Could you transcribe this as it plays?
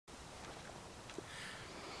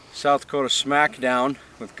South Dakota Smackdown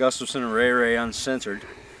with Gustafson and Ray Uncensored.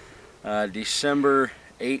 December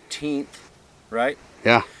 18th, right?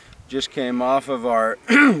 Yeah. Just came off of our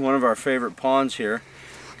one of our favorite ponds here.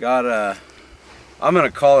 Got a, I'm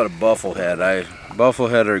gonna call it a bufflehead.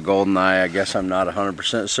 Bufflehead or Goldeneye, I guess I'm not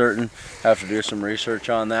 100% certain. Have to do some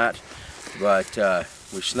research on that. But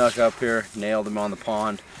we snuck up here, nailed him on the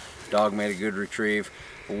pond. Dog made a good retrieve.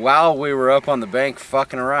 While we were up on the bank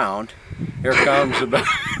fucking around, here comes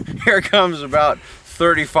about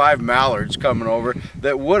 35 mallards coming over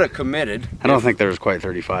that would have committed. I don't think there was quite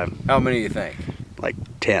 35. How many do you think? Like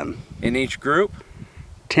 10. In each group?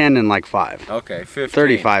 10 and like 5. Okay, 15.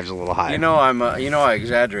 35 is a little high. You know I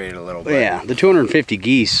exaggerated a little bit. Yeah, the 250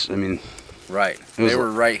 geese, I mean. Right. They were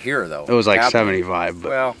right here though. It was like 75, but.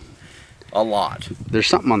 Well, a lot. There's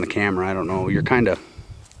something on the camera, I don't know. You're kind of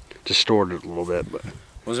distorted a little bit, but.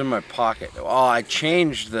 Was in my pocket. Oh, I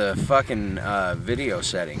changed the fucking video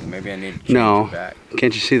setting. Maybe I need to change it back.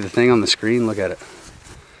 Can't you see the thing on the screen? Look at it.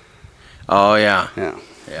 Oh yeah.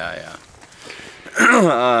 Yeah.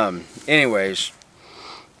 Yeah. Anyways,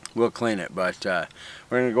 we'll clean it, but we're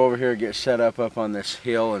gonna go over here and get set up on this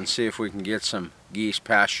hill and see if we can get some geese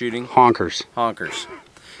pass shooting. Honkers.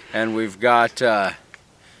 And we've got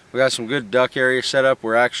some good duck area set up.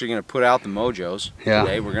 We're actually going to put out the mojos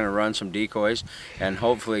today. We're going to run some decoys and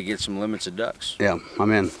hopefully get some limits of ducks. Yeah,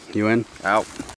 I'm in. You in? Out.